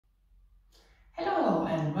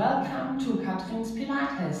and welcome to Katrin's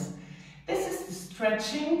Pilates. This is the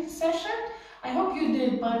stretching session. I hope you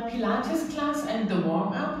did my Pilates class and the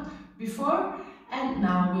warm-up before, and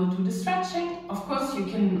now we'll do the stretching. Of course, you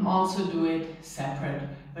can also do it separate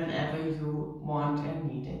whenever you want and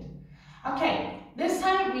need it. Okay, this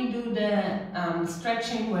time we do the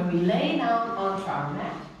stretching where we lay down onto our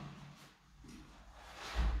mat.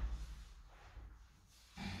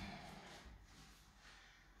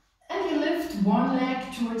 One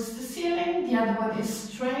leg towards the ceiling, the other one is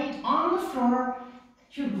straight on the floor.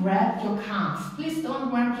 You grab your calf. Please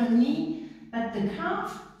don't grab your knee, but the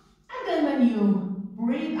calf. And then when you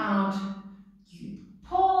breathe out, you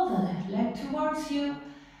pull the left leg towards you.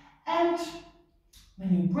 And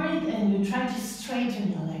when you breathe in, you try to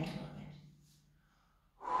straighten your leg a little bit.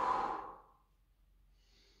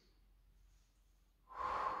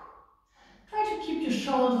 Try to keep your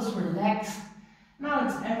shoulders relaxed. Now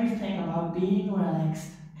it's everything about being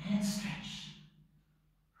relaxed and stretch.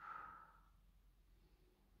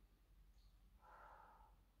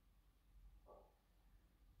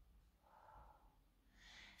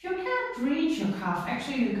 If you can't reach your calf,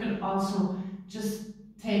 actually you could also just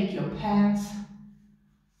take your pants.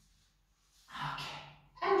 Okay,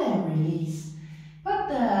 and then release. Put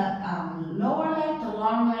the lower leg, the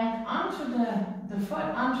long leg, onto the foot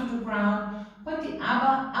onto the ground. Put the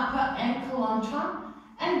upper ankle on top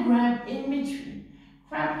and grab in between.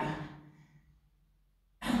 Grab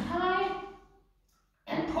your thigh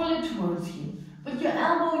and pull it towards you. With your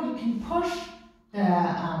elbow you can push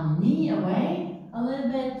the knee away a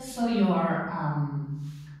little bit so your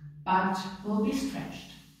butt will be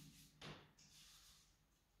stretched.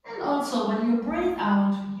 And also when you breathe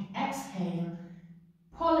out, when you exhale,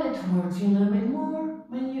 pull it towards you a little bit more.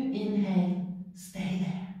 When you inhale, stay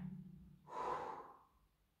there.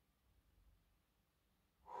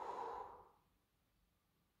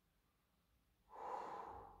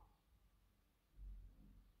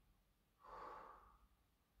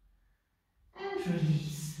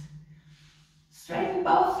 Release. Straighten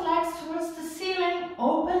both legs towards the ceiling,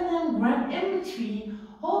 open them, grab in between,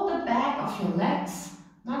 hold the back of your legs,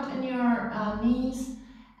 not in your knees,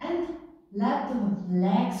 and let the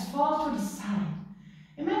legs fall to the side.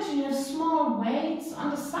 Imagine you have small weights on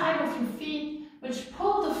the side of your feet, which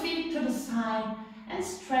pull the feet to the side and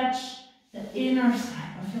stretch the inner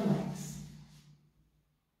side of your legs.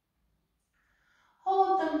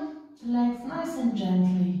 Hold them, the legs nice and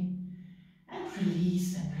gently. And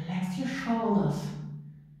release and relax your shoulders.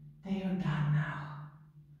 They are done now.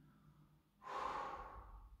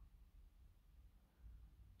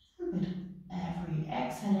 And with every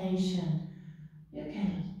exhalation, you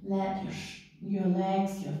can let your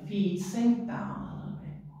legs, your feet sink down a little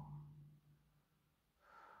bit more.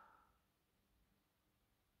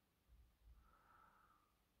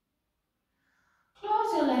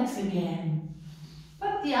 Close your legs again.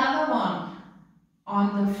 Put the other one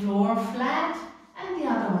on the floor flat and the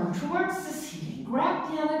other one towards the ceiling. Grab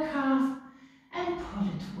the other calf and pull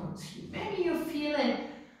it towards you. Maybe you feel it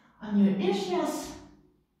on your ischias,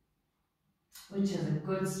 which is a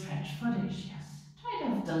good stretch for the ischias. Try to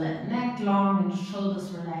have the neck long and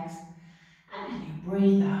shoulders relaxed. And then you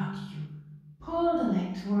breathe out. You pull the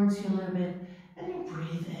leg towards you a little bit and you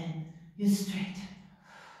breathe in. You straighten.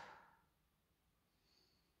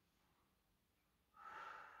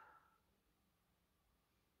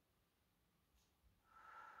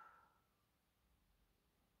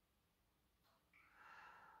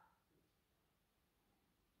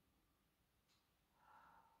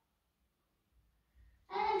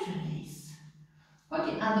 Release. Put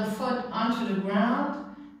the other foot onto the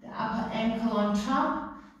ground, the upper ankle on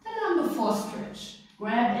top, the number 4 stretch.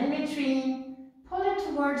 Grab in between, pull it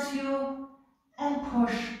towards you and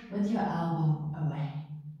push with your elbow away.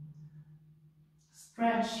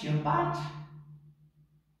 Stretch your butt.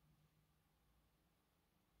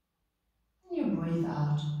 You breathe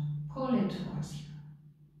out, pull it towards you.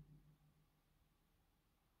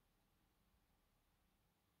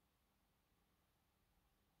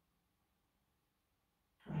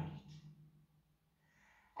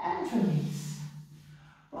 And release.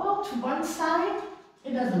 Roll to one side.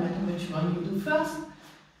 It doesn't matter which one you do first.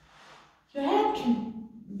 Your head can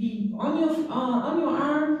be on your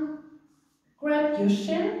arm. Grab your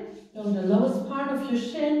shin, on the lowest part of your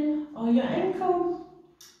shin or your ankle.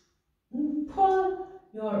 Pull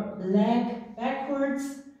your leg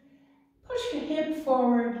backwards. Push your hip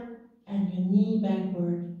forward and your knee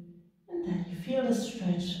backward. And then you feel the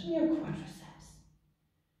stretch in your quadriceps.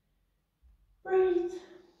 Breathe.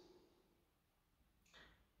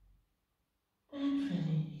 And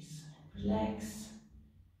release, and relax,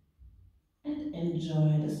 and enjoy.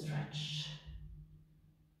 enjoy the stretch.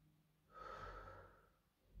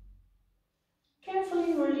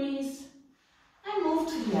 Carefully release and move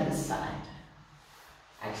to the other side.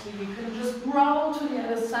 Actually, you can just roll to the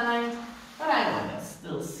other side, but I want to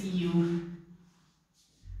still see you.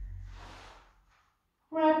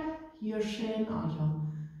 Grab your shin or your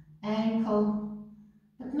ankle,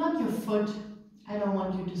 but not your foot. I don't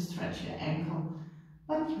want you to stretch your ankle,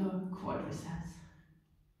 but your quadriceps.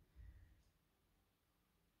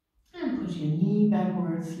 And push your knee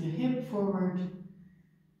backwards, your hip forward,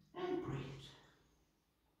 and breathe.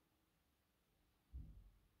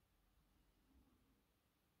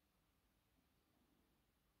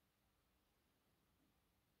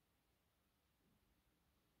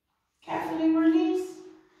 Carefully release,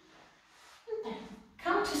 and then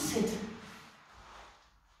come to sit.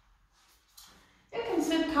 You can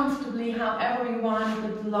sit comfortably however you want,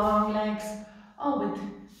 with long legs or with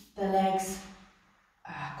the legs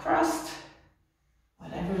crossed,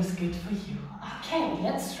 whatever is good for you. Okay,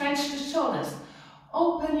 let's stretch the shoulders.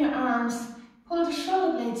 Open your arms, pull the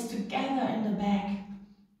shoulder blades together in the back,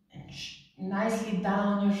 and nicely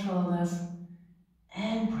down your shoulders,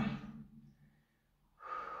 and breathe.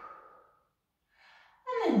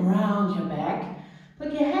 And then round your back,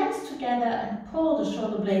 put your hands together and pull the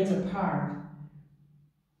shoulder blades apart.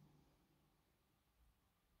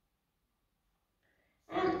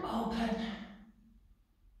 And open.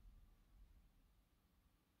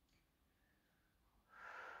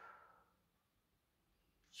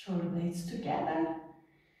 Shoulder blades together.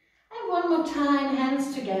 And one more time,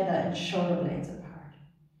 hands together and shoulder blades apart.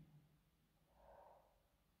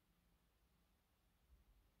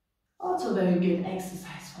 Also very good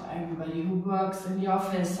exercise for everybody who works in the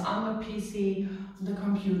office, on the PC, on the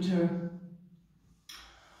computer.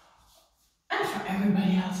 And for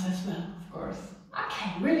everybody else as well, of course.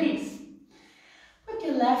 Okay, release. Put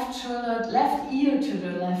your left ear to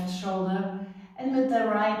the left shoulder, and with the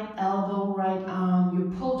right elbow, right arm,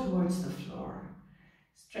 you pull towards the floor.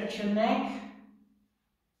 Stretch your neck.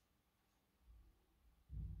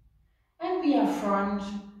 And via front,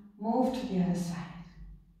 move to the other side.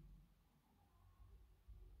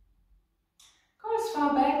 Go as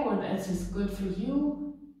far backward as is good for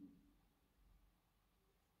you.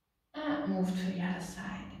 And move to the other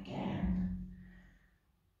side again.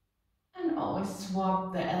 And always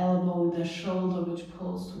swap the elbow, the shoulder, which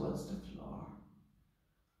pulls towards the floor.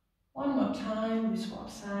 One more time, we swap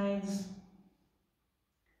sides.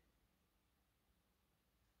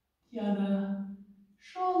 The other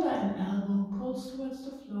shoulder and elbow pulls towards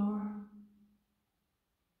the floor.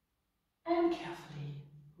 And carefully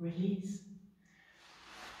release.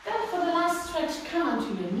 Then for the last stretch, come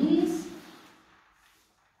onto your knees.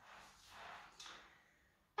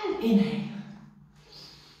 And inhale.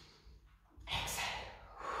 Exhale.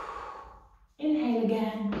 Inhale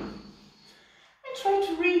again. And try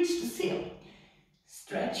to reach the ceiling.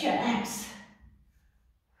 Stretch your abs.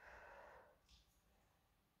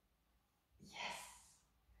 Yes.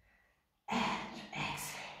 And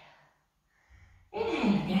exhale.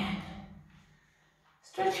 Inhale again.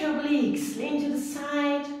 Stretch your obliques, lean to the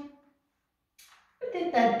side. We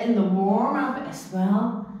did that in the warm-up as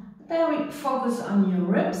well. There we focus on your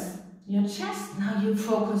ribs, your chest. Now you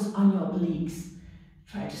focus on your obliques.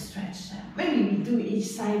 Try to stretch them. Maybe we do each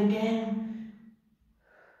side again.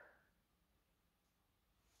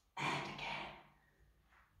 And again.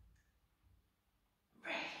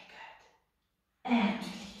 Really good. And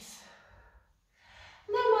release.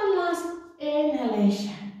 And then one last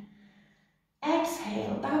inhalation.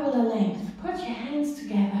 Exhale, double the length. Put your hands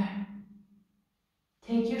together.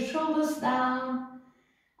 Take your shoulders down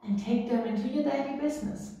and take them into your daily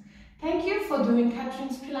business. Thank you for doing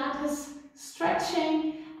Katrin's Pilates.